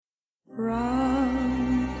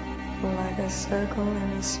Round like a circle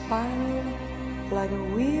in a spiral, like a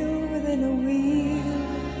wheel within a wheel,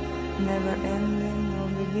 never ending or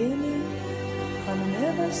beginning on an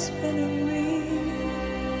ever spinning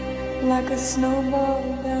reel, like a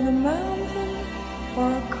snowball down a mountain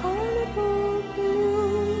or a carnival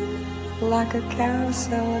balloon, like a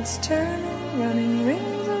carousel that's turning, running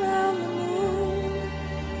rings around the moon,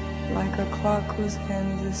 like a clock whose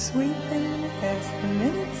hands are sweeping past the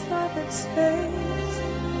minutes of its space,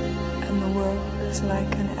 and the world is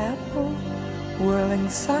like an apple whirling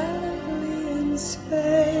silently in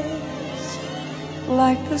space,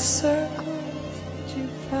 like the circles that you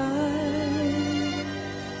find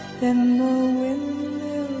in the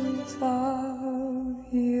windmills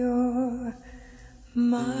of your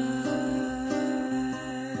mind.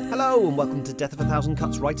 Hello and welcome to Death of a Thousand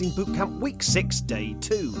Cuts Writing Bootcamp Week 6, Day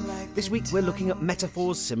 2. This week we're looking at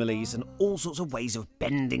metaphors, similes and all sorts of ways of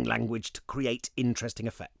bending language to create interesting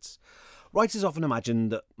effects. Writers often imagine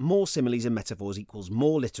that more similes and metaphors equals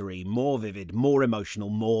more literary, more vivid, more emotional,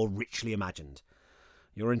 more richly imagined.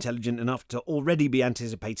 You're intelligent enough to already be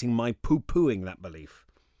anticipating my poo-pooing that belief.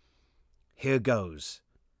 Here goes.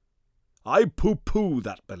 I poo-poo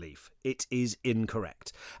that belief. It is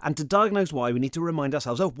incorrect. And to diagnose why, we need to remind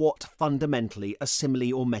ourselves of what fundamentally a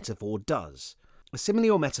simile or metaphor does. A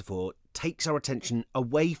simile or metaphor takes our attention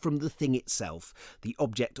away from the thing itself, the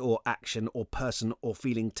object or action or person or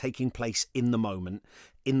feeling taking place in the moment,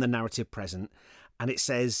 in the narrative present, and it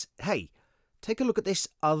says, hey, take a look at this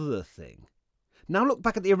other thing. Now look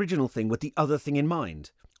back at the original thing with the other thing in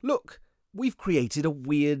mind. Look, we've created a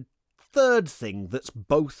weird third thing that's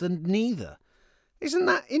both and neither. Isn't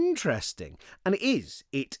that interesting? And it is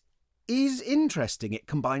interesting. It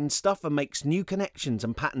combines stuff and makes new connections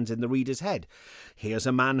and patterns in the reader's head. Here's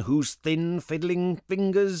a man whose thin, fiddling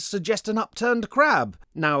fingers suggest an upturned crab.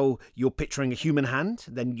 Now, you're picturing a human hand,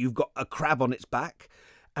 then you've got a crab on its back,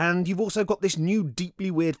 and you've also got this new,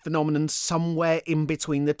 deeply weird phenomenon somewhere in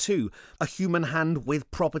between the two. A human hand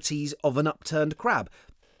with properties of an upturned crab.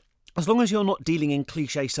 As long as you're not dealing in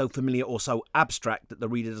cliché so familiar or so abstract that the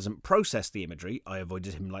reader doesn't process the imagery, I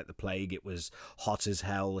avoided him like the plague, it was hot as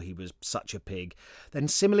hell, he was such a pig, then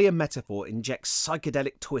simile and metaphor injects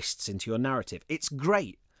psychedelic twists into your narrative. It's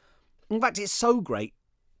great. In fact, it's so great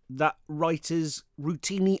that writers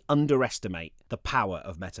routinely underestimate the power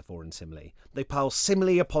of metaphor and simile. They pile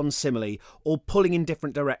simile upon simile, all pulling in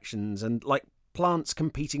different directions, and like plants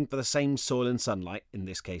competing for the same soil and sunlight, in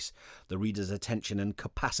this case, the reader's attention and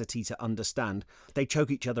capacity to understand, they choke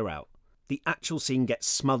each other out. The actual scene gets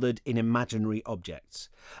smothered in imaginary objects.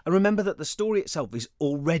 And remember that the story itself is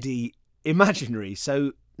already imaginary,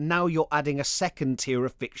 so now you're adding a second tier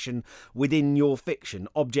of fiction within your fiction,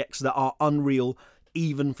 objects that are unreal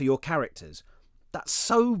even for your characters. That's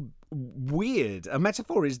so weird. A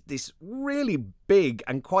metaphor is this really big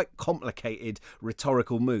and quite complicated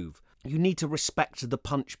rhetorical move. You need to respect the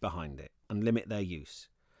punch behind it and limit their use.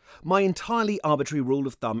 My entirely arbitrary rule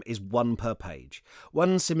of thumb is one per page.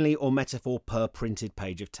 One simile or metaphor per printed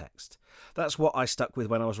page of text. That's what I stuck with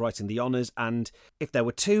when I was writing the honours, and if there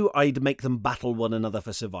were two, I'd make them battle one another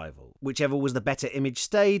for survival. Whichever was the better image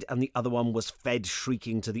stayed, and the other one was fed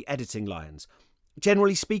shrieking to the editing lions.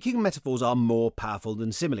 Generally speaking, metaphors are more powerful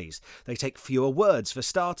than similes. They take fewer words for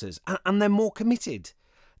starters, and they're more committed.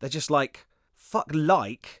 They're just like, fuck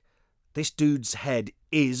like, this dude's head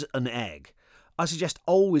is an egg. I suggest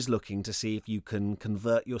always looking to see if you can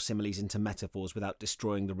convert your similes into metaphors without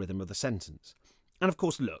destroying the rhythm of the sentence. And of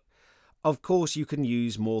course, look, of course you can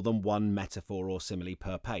use more than one metaphor or simile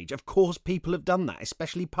per page. Of course people have done that,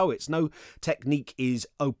 especially poets. No technique is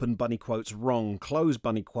open bunny quotes wrong, close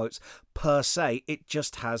bunny quotes per se. It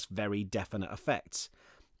just has very definite effects.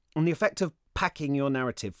 And the effect of packing your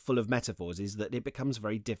narrative full of metaphors is that it becomes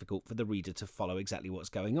very difficult for the reader to follow exactly what's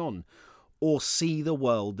going on, or see the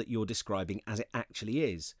world that you're describing as it actually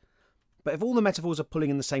is. But if all the metaphors are pulling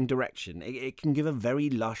in the same direction, it can give a very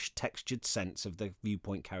lush, textured sense of the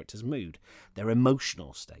viewpoint character's mood, their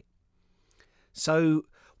emotional state. So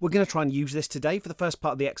we're going to try and use this today for the first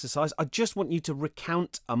part of the exercise. I just want you to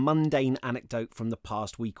recount a mundane anecdote from the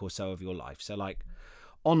past week or so of your life. So like,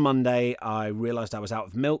 on Monday, I realised I was out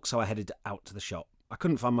of milk, so I headed out to the shop. I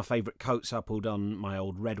couldn't find my favourite coat, so I pulled on my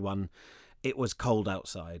old red one. It was cold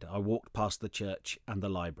outside. I walked past the church and the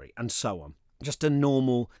library, and so on. Just a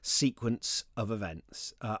normal sequence of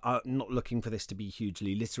events. I'm not looking for this to be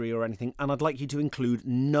hugely literary or anything, and I'd like you to include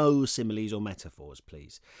no similes or metaphors,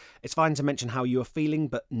 please. It's fine to mention how you are feeling,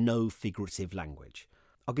 but no figurative language.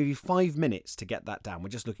 I'll give you 5 minutes to get that down. We're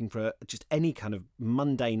just looking for just any kind of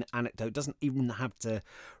mundane anecdote. It doesn't even have to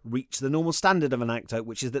reach the normal standard of an anecdote,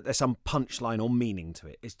 which is that there's some punchline or meaning to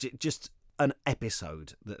it. It's just an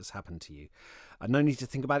episode that has happened to you. And no need to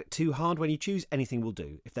think about it too hard when you choose. Anything will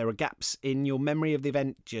do. If there are gaps in your memory of the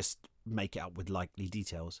event, just make it up with likely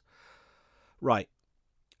details. Right.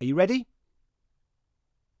 Are you ready?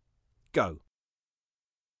 Go.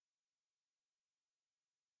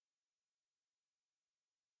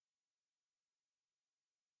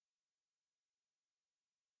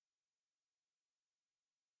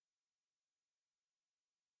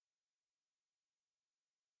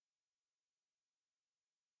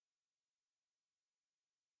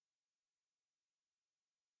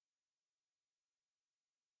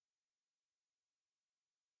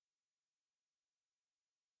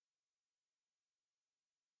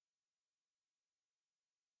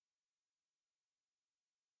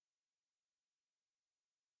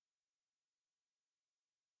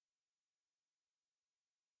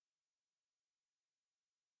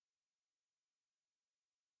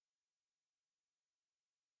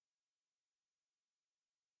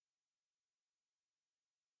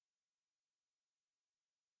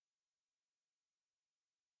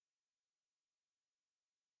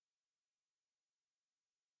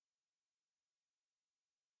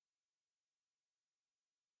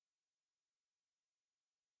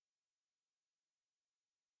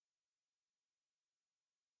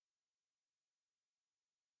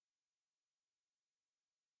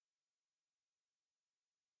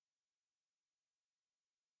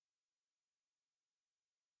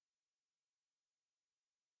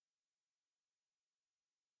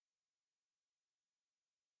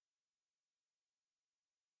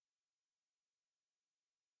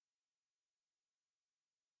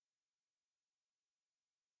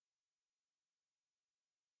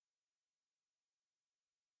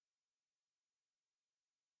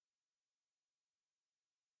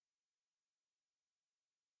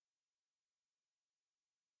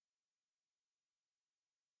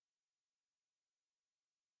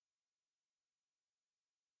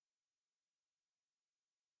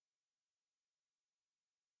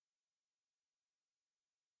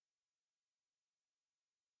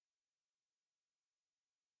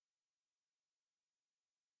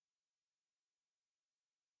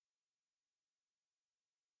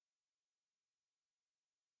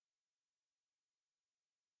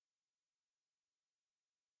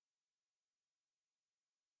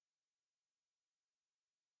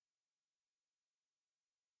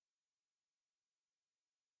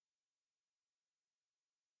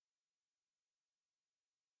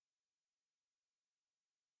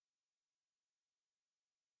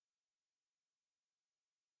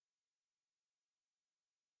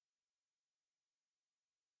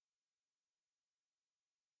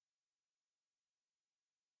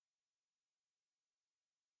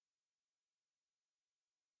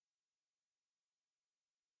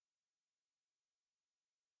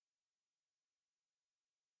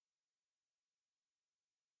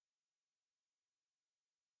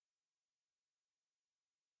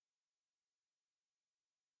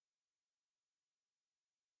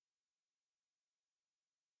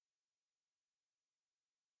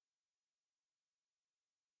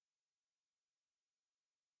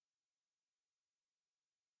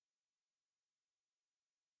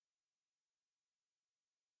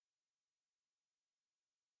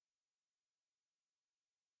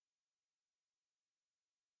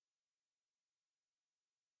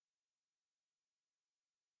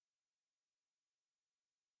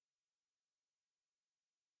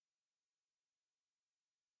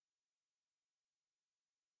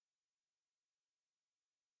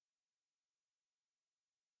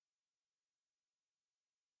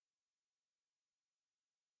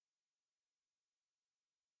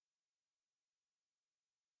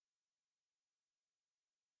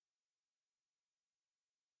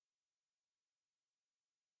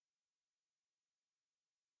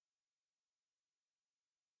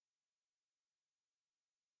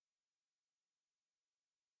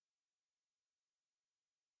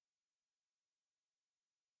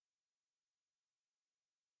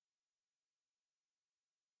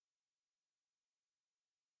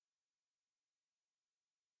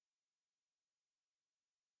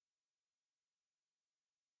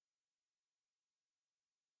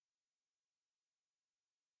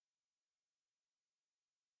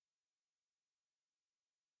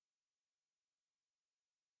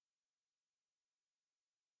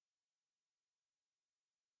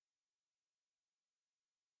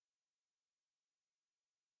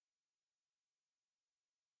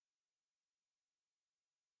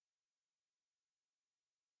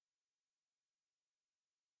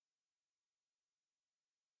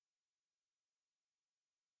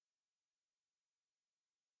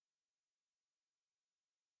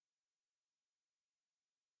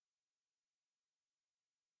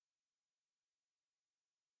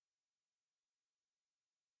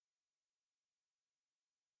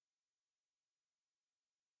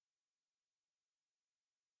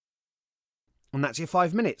 And that's your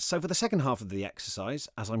 5 minutes. So for the second half of the exercise,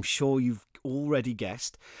 as I'm sure you've already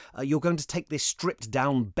guessed, you're going to take this stripped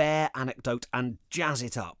down bare anecdote and jazz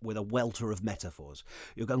it up with a welter of metaphors.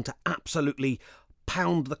 You're going to absolutely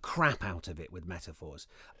pound the crap out of it with metaphors.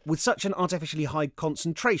 With such an artificially high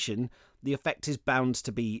concentration, the effect is bound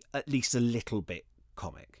to be at least a little bit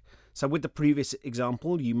comic. So with the previous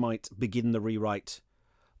example, you might begin the rewrite,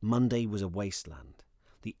 Monday was a wasteland.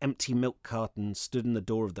 The empty milk carton stood in the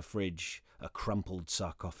door of the fridge, a crumpled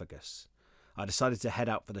sarcophagus. I decided to head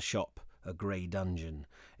out for the shop, a grey dungeon,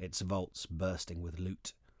 its vaults bursting with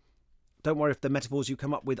loot. Don't worry if the metaphors you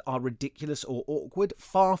come up with are ridiculous or awkward.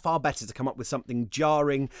 Far, far better to come up with something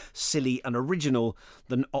jarring, silly and original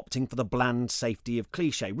than opting for the bland safety of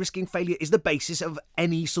cliché. Risking failure is the basis of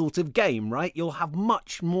any sort of game, right? You'll have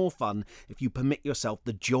much more fun if you permit yourself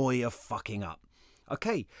the joy of fucking up.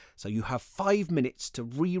 Okay, so you have 5 minutes to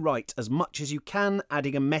rewrite as much as you can,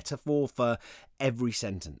 adding a metaphor for every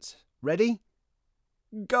sentence. Ready?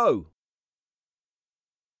 Go!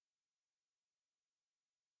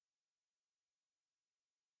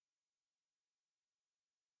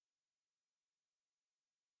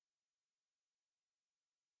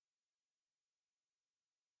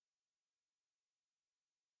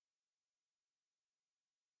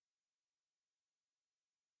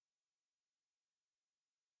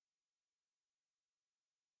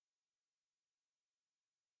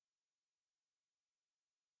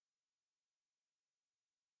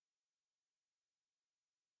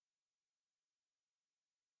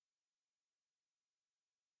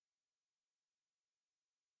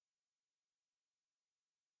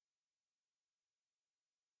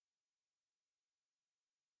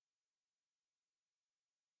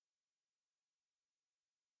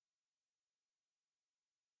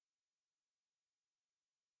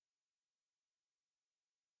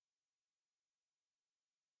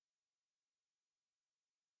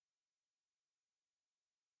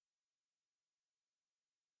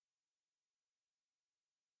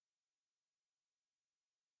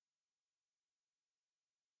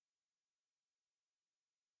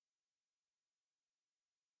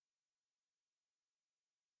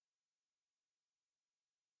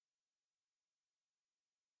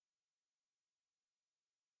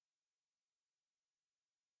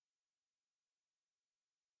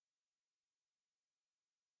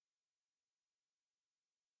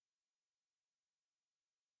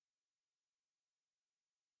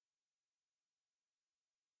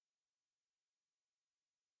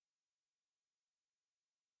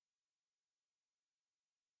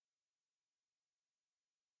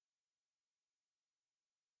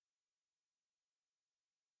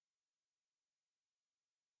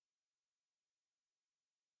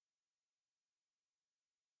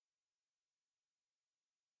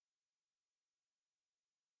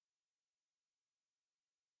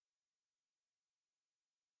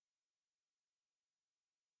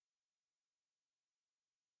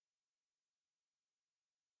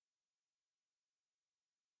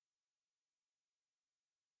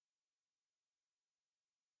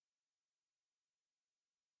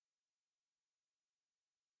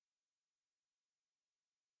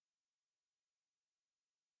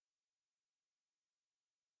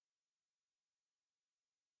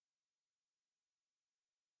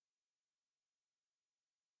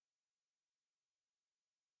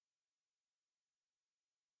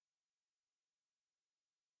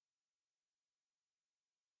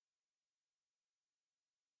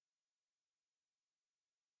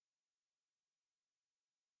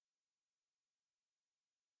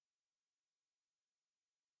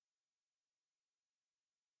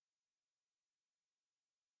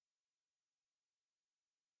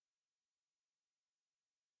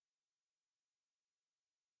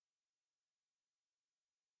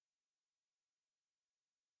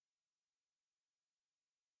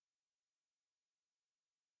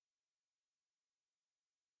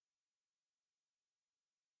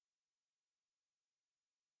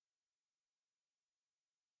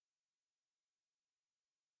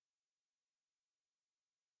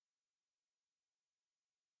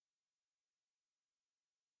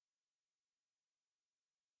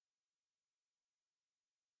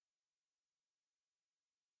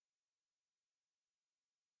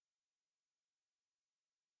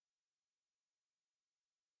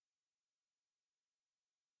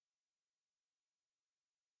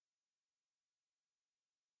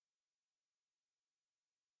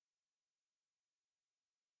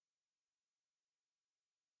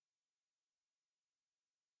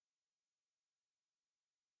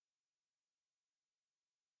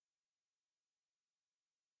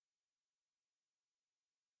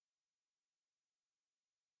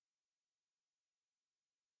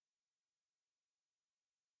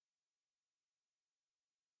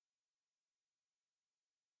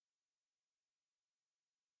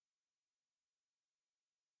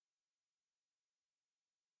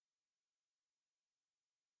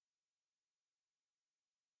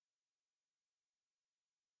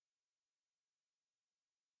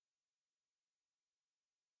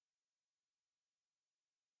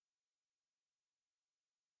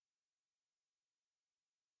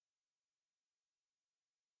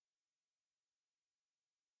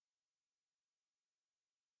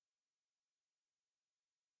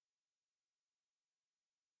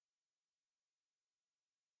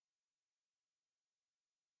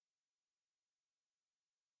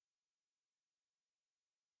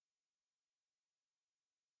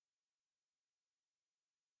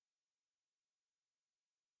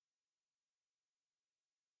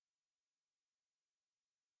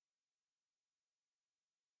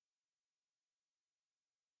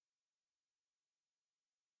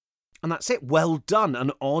 And that's it. Well done.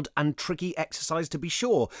 An odd and tricky exercise to be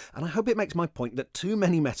sure. And I hope it makes my point that too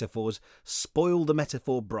many metaphors spoil the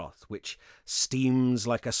metaphor broth, which steams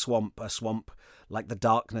like a swamp like the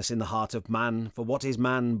darkness in the heart of man. For what is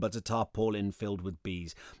man but a tarpaulin filled with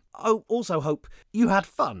bees? I also hope you had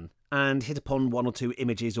fun and hit upon one or two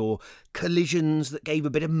images or collisions that gave a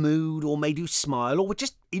bit of mood or made you smile or were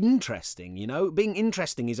just interesting, you know. Being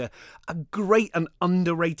interesting is a great and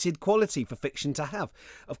underrated quality for fiction to have.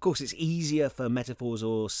 Of course, it's easier for metaphors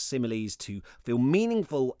or similes to feel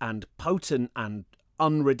meaningful and potent and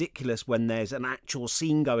unridiculous when there's an actual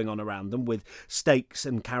scene going on around them with stakes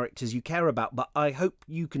and characters you care about. But I hope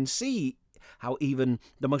you can see how even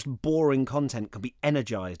the most boring content can be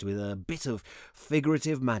energised with a bit of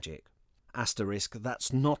figurative magic. Asterisk,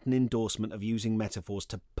 that's not an endorsement of using metaphors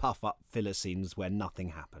to puff up filler scenes where nothing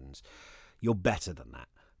happens. You're better than that.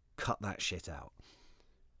 Cut that shit out.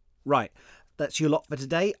 Right, that's your lot for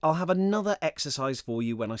today. I'll have another exercise for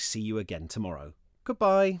you when I see you again tomorrow.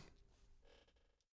 Goodbye.